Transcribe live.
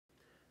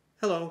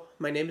Hello,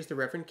 my name is the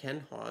Reverend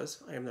Ken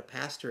Hawes. I am the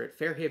pastor at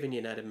Fairhaven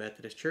United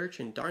Methodist Church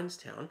in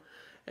Darnestown,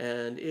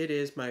 and it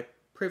is my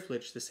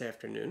privilege this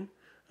afternoon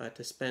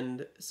to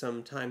spend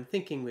some time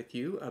thinking with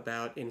you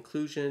about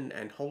inclusion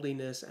and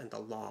holiness and the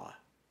law.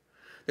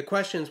 The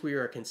questions we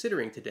are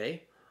considering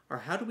today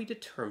are: how do we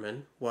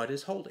determine what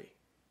is holy?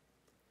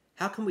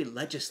 How can we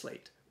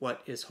legislate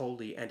what is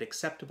holy and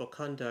acceptable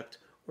conduct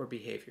or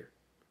behavior?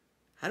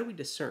 How do we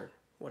discern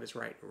what is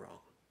right and wrong?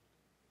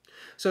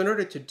 So in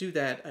order to do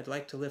that, I'd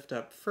like to lift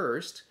up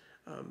first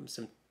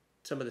some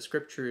of the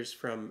scriptures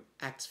from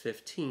Acts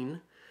 15,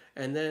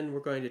 and then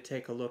we're going to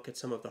take a look at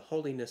some of the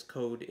holiness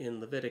code in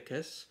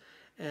Leviticus,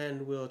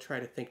 and we'll try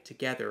to think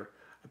together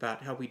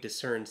about how we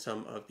discern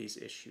some of these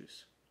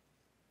issues.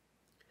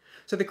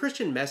 So the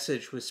Christian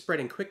message was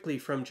spreading quickly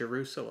from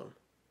Jerusalem,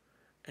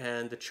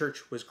 and the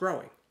church was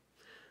growing.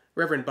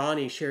 Reverend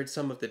Bonney shared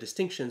some of the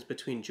distinctions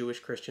between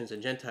Jewish Christians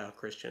and Gentile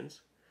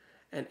Christians.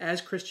 And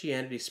as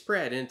Christianity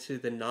spread into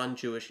the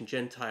non-Jewish and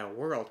Gentile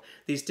world,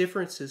 these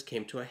differences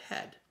came to a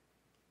head.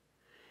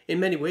 In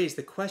many ways,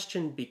 the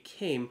question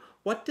became,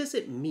 what does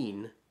it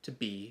mean to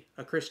be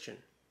a Christian?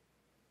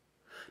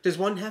 Does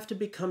one have to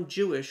become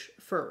Jewish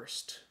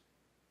first?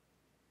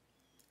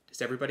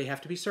 Does everybody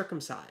have to be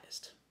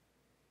circumcised?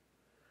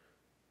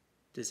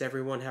 Does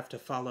everyone have to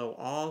follow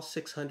all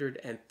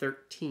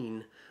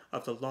 613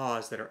 of the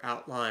laws that are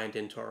outlined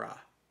in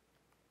Torah?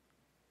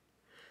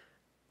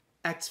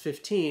 Acts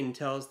 15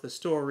 tells the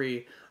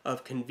story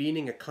of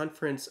convening a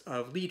conference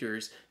of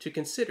leaders to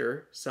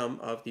consider some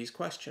of these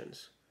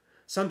questions.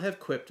 Some have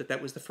quipped that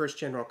that was the first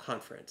general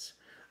conference.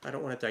 I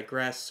don't want to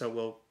digress, so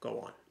we'll go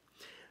on.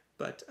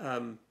 But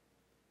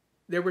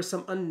there were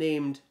some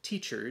unnamed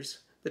teachers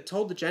that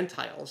told the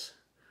Gentiles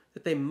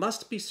that they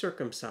must be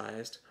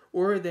circumcised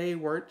or they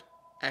weren't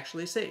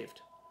actually saved.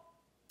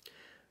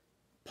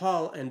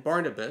 Paul and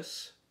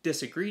Barnabas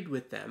disagreed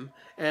with them,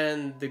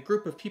 and the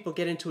group of people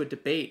get into a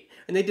debate,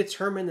 and they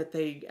determine that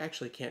they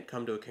actually can't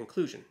come to a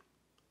conclusion.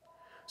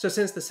 So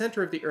since the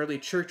center of the early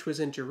church was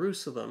in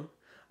Jerusalem,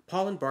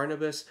 Paul and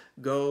Barnabas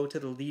go to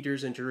the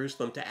leaders in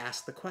Jerusalem to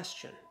ask the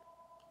question.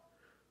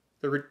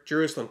 The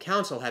Jerusalem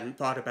council hadn't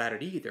thought about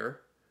it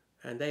either,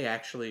 and they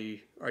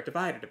actually are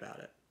divided about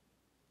it.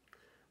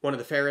 One of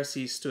the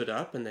Pharisees stood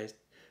up and they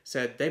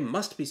said they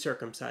must be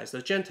circumcised,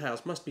 the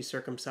Gentiles must be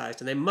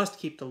circumcised, and they must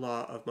keep the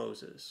law of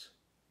Moses.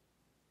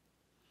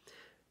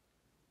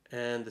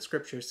 And the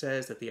scripture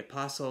says that the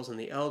apostles and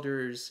the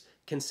elders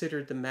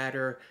considered the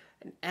matter,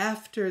 and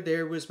after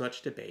there was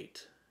much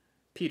debate,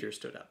 Peter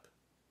stood up.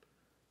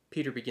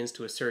 Peter begins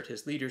to assert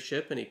his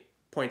leadership, and he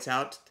points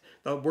out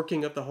the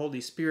working of the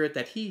Holy Spirit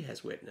that he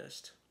has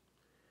witnessed.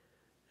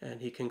 And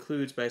he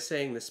concludes by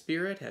saying the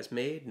Spirit has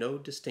made no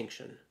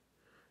distinction.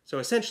 So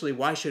essentially,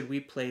 why should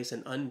we place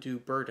an undue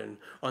burden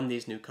on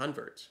these new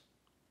converts?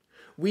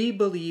 We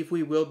believe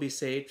we will be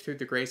saved through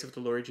the grace of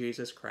the Lord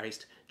Jesus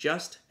Christ,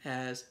 just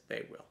as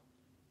they will.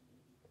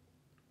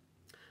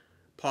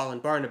 Paul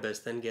and Barnabas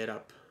then get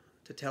up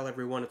to tell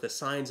everyone of the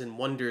signs and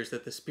wonders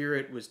that the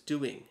Spirit was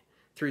doing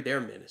through their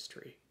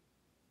ministry.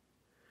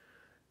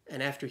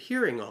 And after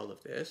hearing all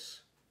of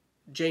this,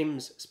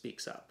 James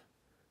speaks up.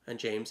 And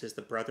James is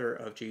the brother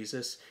of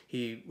Jesus.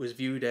 He was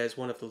viewed as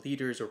one of the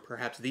leaders, or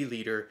perhaps the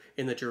leader,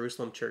 in the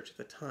Jerusalem church at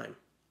the time.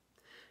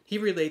 He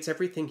relates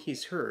everything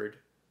he's heard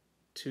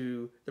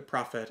to the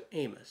prophet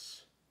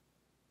Amos.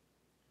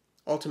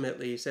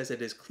 Ultimately, he says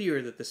it is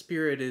clear that the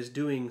Spirit is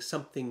doing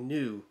something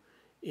new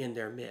in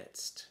their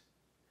midst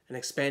and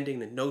expanding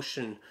the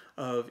notion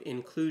of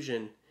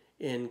inclusion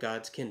in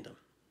God's kingdom.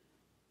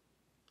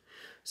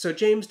 So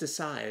James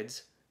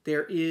decides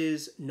there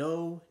is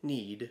no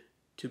need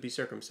to be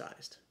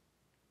circumcised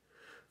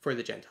for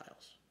the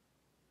Gentiles,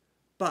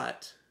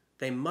 but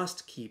they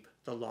must keep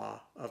the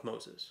law of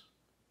Moses.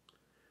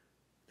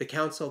 The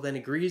council then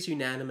agrees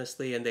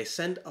unanimously, and they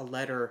send a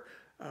letter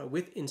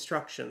with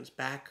instructions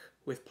back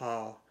with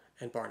Paul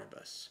and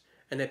Barnabas,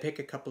 and they pick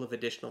a couple of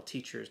additional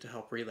teachers to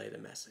help relay the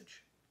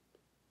message.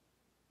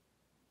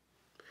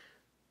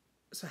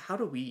 So how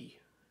do we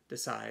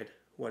decide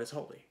what is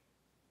holy?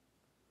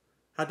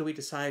 How do we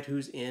decide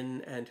who's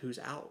in and who's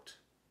out?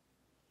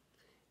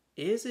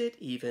 Is it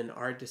even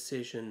our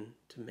decision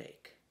to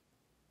make?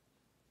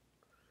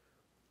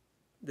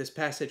 This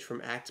passage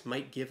from Acts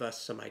might give us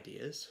some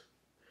ideas.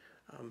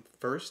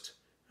 First,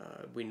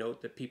 we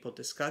note that people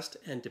discussed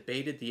and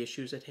debated the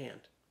issues at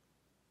hand.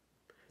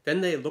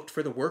 Then they looked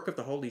for the work of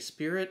the Holy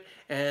Spirit,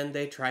 and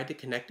they tried to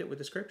connect it with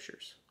the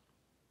Scriptures.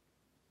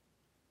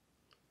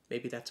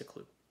 Maybe that's a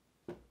clue.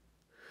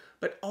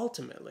 But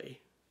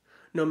ultimately,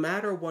 no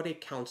matter what a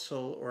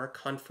council or a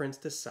conference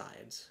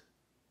decides,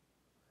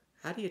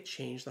 how do you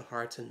change the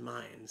hearts and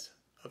minds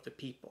of the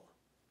people?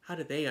 How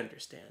do they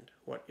understand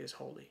what is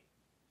holy?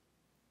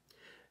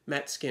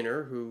 Matt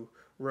Skinner, who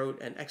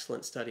wrote an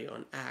excellent study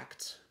on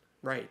Acts,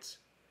 writes,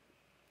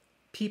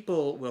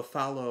 "People will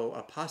follow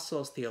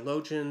apostles,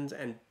 theologians,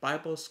 and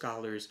Bible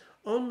scholars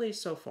only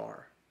so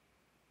far.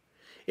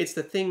 It's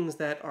the things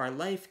that are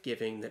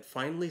life-giving that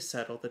finally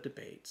settle the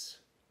debates.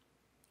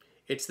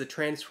 It's the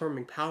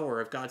transforming power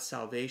of God's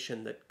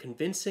salvation that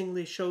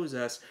convincingly shows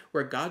us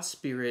where God's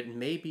Spirit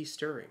may be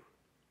stirring.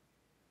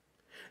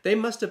 They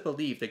must have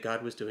believed that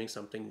God was doing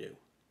something new.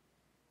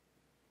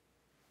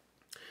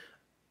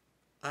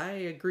 I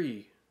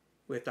agree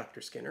with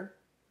Dr. Skinner.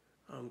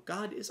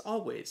 God is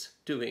always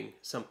doing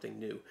something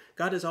new.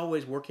 God is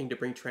always working to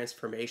bring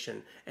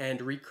transformation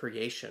and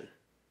recreation.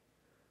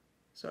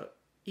 So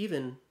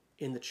even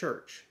in the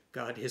church,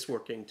 God is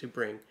working to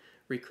bring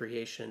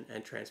recreation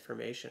and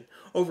transformation.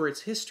 Over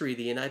its history,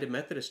 the United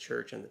Methodist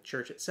Church and the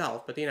church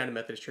itself, but the United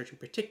Methodist Church in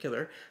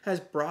particular, has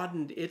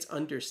broadened its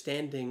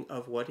understanding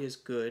of what is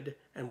good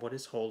and what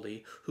is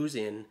holy, who's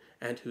in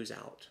and who's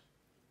out.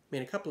 I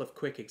mean, a couple of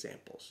quick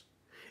examples.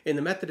 In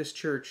the Methodist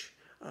Church,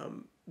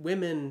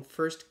 women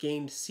first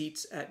gained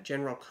seats at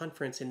General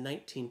Conference in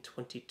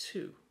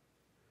 1922.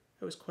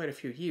 That was quite a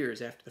few years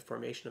after the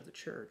formation of the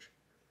church.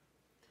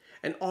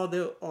 And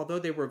although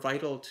they were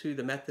vital to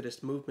the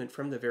Methodist movement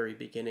from the very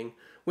beginning,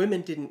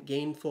 women didn't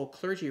gain full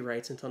clergy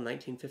rights until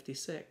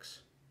 1956.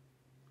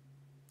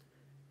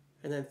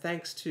 And then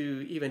thanks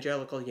to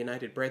Evangelical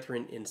United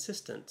Brethren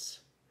insistence,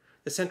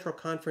 the Central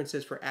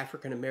Conferences for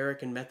African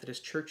American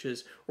Methodist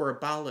Churches were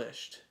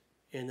abolished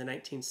in the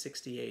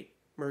 1968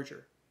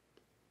 merger.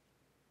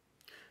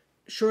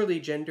 Surely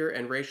gender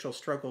and racial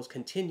struggles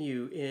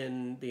continue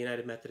in the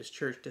United Methodist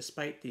Church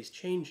despite these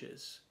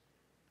changes.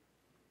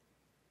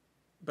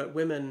 But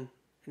women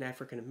and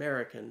African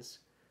Americans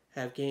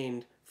have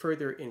gained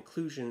further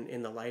inclusion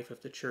in the life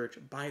of the church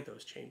by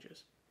those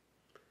changes.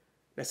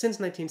 Now, since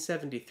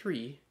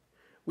 1973,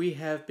 we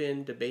have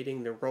been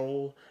debating the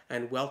role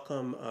and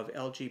welcome of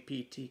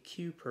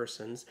LGBTQ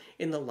persons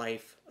in the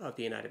life of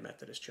the United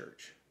Methodist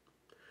Church.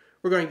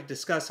 We're going to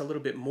discuss a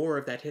little bit more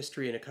of that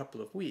history in a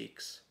couple of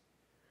weeks.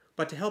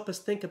 But to help us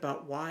think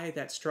about why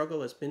that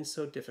struggle has been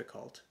so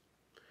difficult,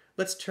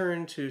 let's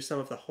turn to some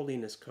of the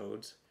holiness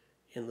codes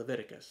in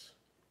Leviticus.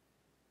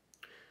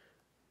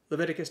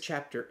 Leviticus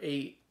chapter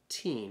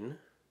 18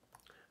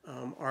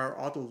 are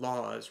all the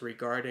laws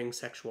regarding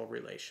sexual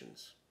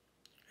relations.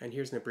 And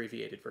here's an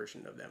abbreviated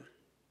version of them.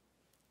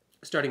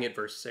 Starting at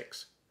verse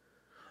 6.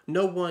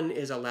 No one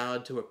is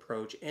allowed to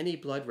approach any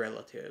blood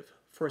relative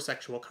for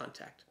sexual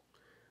contact.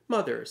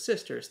 Mother,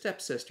 sister,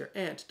 stepsister,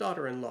 aunt,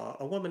 daughter-in-law,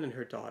 a woman and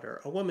her daughter,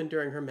 a woman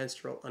during her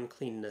menstrual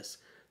uncleanness,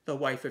 the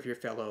wife of your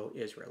fellow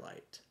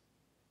Israelite.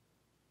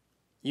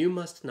 You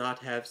must not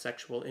have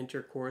sexual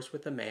intercourse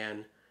with a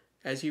man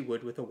as you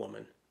would with a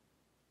woman.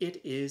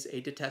 It is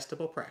a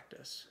detestable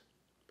practice.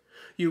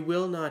 You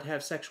will not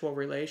have sexual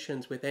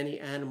relations with any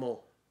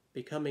animal,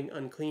 becoming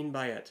unclean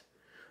by it,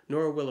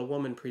 nor will a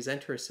woman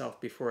present herself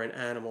before an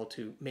animal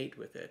to mate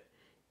with it.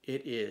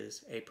 It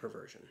is a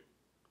perversion.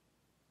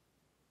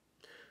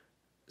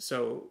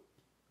 So,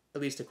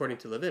 at least according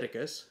to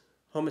Leviticus,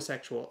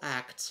 homosexual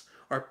acts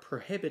are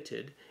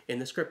prohibited in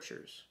the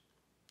scriptures.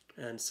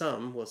 And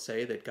some will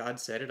say that God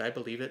said it, I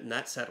believe it, and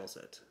that settles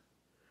it.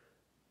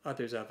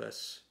 Others of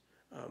us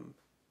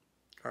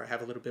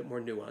have a little bit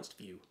more nuanced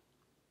view.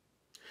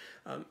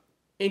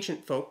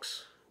 Ancient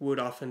folks would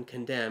often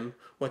condemn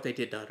what they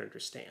did not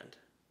understand.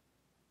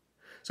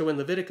 So when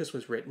Leviticus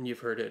was written, you've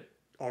heard it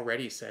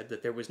already said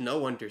that there was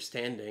no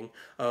understanding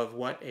of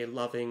what a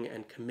loving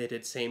and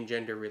committed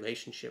same-gender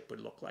relationship would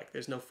look like.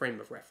 There's no frame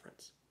of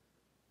reference.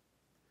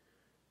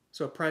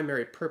 So a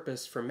primary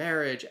purpose for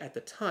marriage at the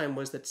time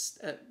was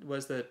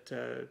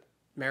that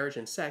marriage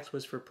and sex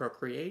was for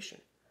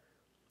procreation.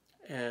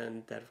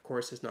 And that, of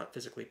course, is not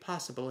physically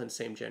possible in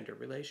same-gender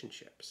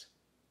relationships.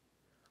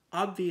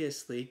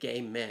 Obviously,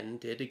 gay men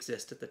did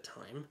exist at the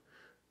time,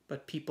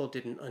 but people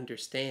didn't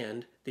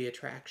understand the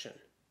attraction.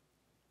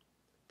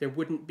 There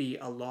wouldn't be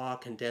a law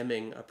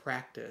condemning a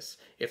practice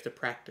if the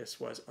practice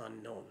was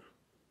unknown.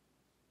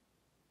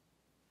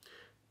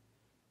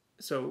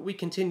 So we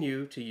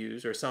continue to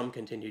use, or some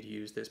continue to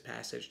use this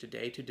passage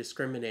today to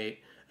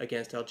discriminate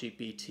against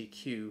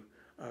LGBTQ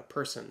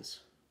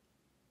persons.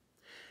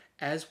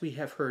 As we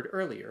have heard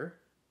earlier,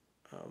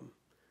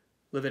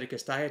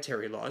 Leviticus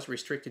dietary laws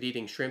restricted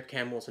eating shrimp,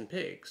 camels, and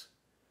pigs.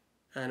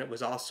 And it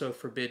was also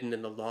forbidden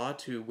in the law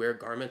to wear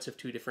garments of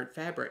two different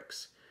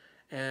fabrics.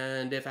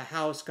 And if a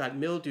house got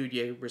mildewed,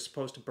 you were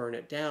supposed to burn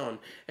it down.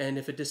 And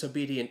if a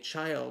disobedient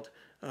child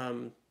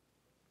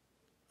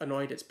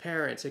annoyed its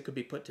parents, it could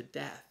be put to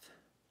death.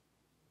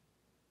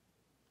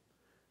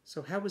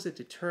 So how was it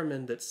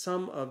determined that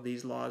some of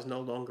these laws no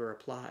longer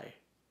apply,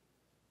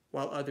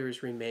 while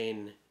others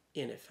remain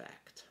in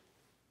effect?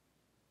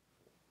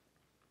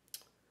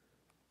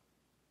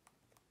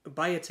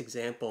 By its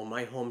example,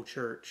 my home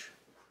church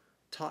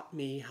taught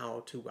me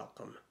how to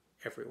welcome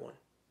everyone.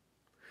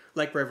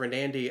 Like Reverend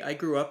Andy, I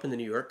grew up in the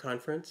New York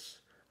Conference.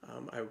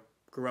 I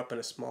grew up in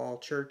a small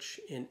church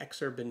in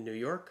Exurban, New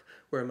York,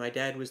 where my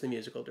dad was the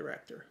musical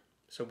director.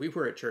 So we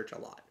were at church a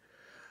lot.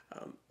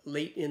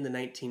 Late in the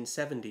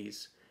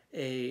 1970s,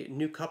 a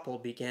new couple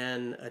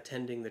began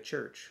attending the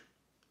church,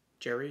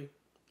 Jerry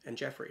and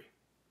Jeffrey,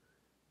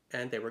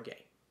 and they were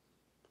gay.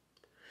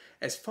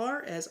 As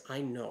far as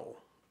I know,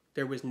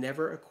 there was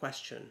never a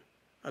question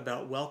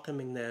about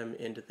welcoming them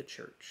into the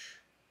church.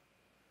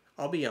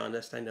 I'll be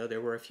honest, I know there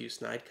were a few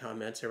snide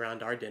comments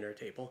around our dinner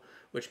table,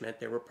 which meant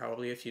there were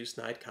probably a few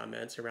snide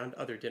comments around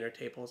other dinner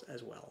tables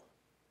as well.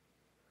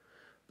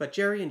 But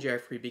Jerry and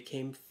Jeffrey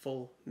became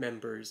full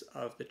members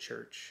of the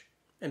church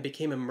and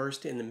became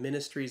immersed in the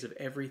ministries of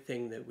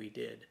everything that we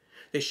did.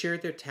 They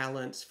shared their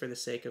talents for the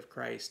sake of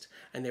Christ,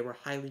 and they were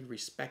highly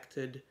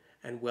respected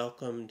and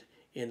welcomed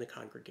in the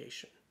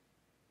congregation.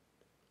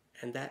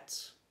 And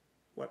that's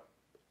what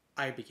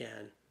I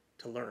began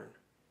to learn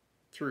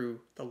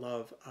through the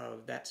love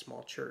of that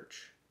small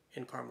church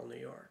in Carmel, New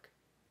York.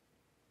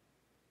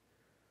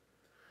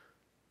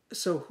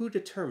 So who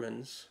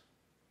determines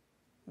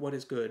what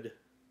is good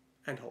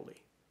and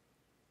holy?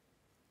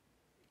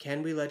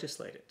 Can we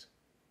legislate it?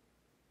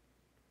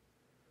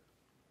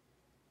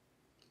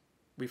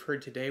 We've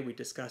heard today, we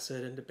discuss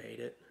it and debate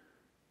it.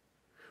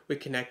 We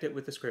connect it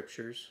with the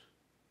scriptures.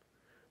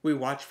 We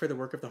watch for the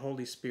work of the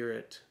Holy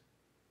Spirit.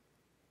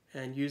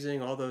 And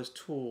using all those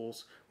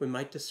tools, we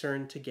might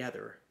discern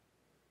together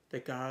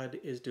that God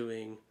is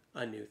doing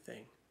a new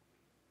thing.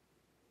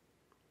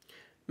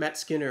 Matt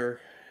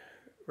Skinner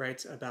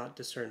writes about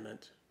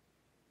discernment.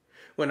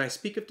 When I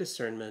speak of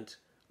discernment,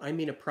 I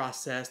mean a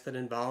process that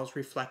involves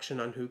reflection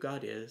on who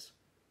God is,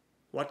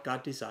 what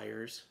God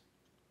desires,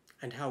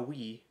 and how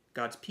we,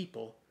 God's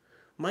people,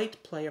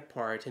 might play a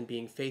part in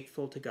being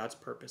faithful to God's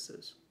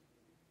purposes.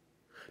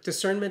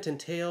 Discernment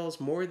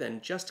entails more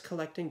than just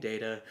collecting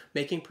data,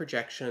 making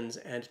projections,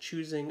 and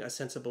choosing a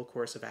sensible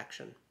course of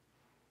action.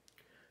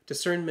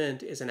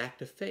 Discernment is an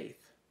act of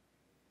faith,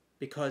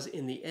 because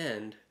in the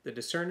end, the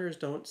discerners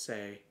don't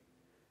say,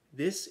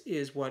 "This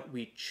is what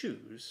we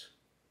choose,"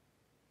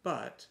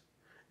 but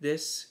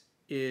 "This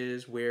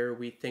is where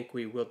we think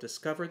we will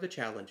discover the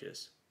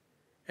challenges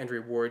and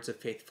rewards of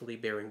faithfully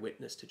bearing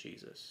witness to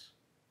Jesus."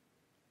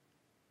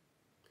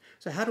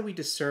 So how do we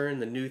discern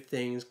the new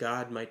things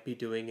God might be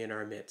doing in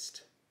our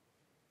midst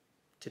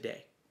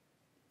today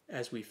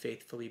as we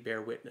faithfully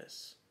bear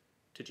witness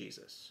to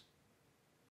Jesus?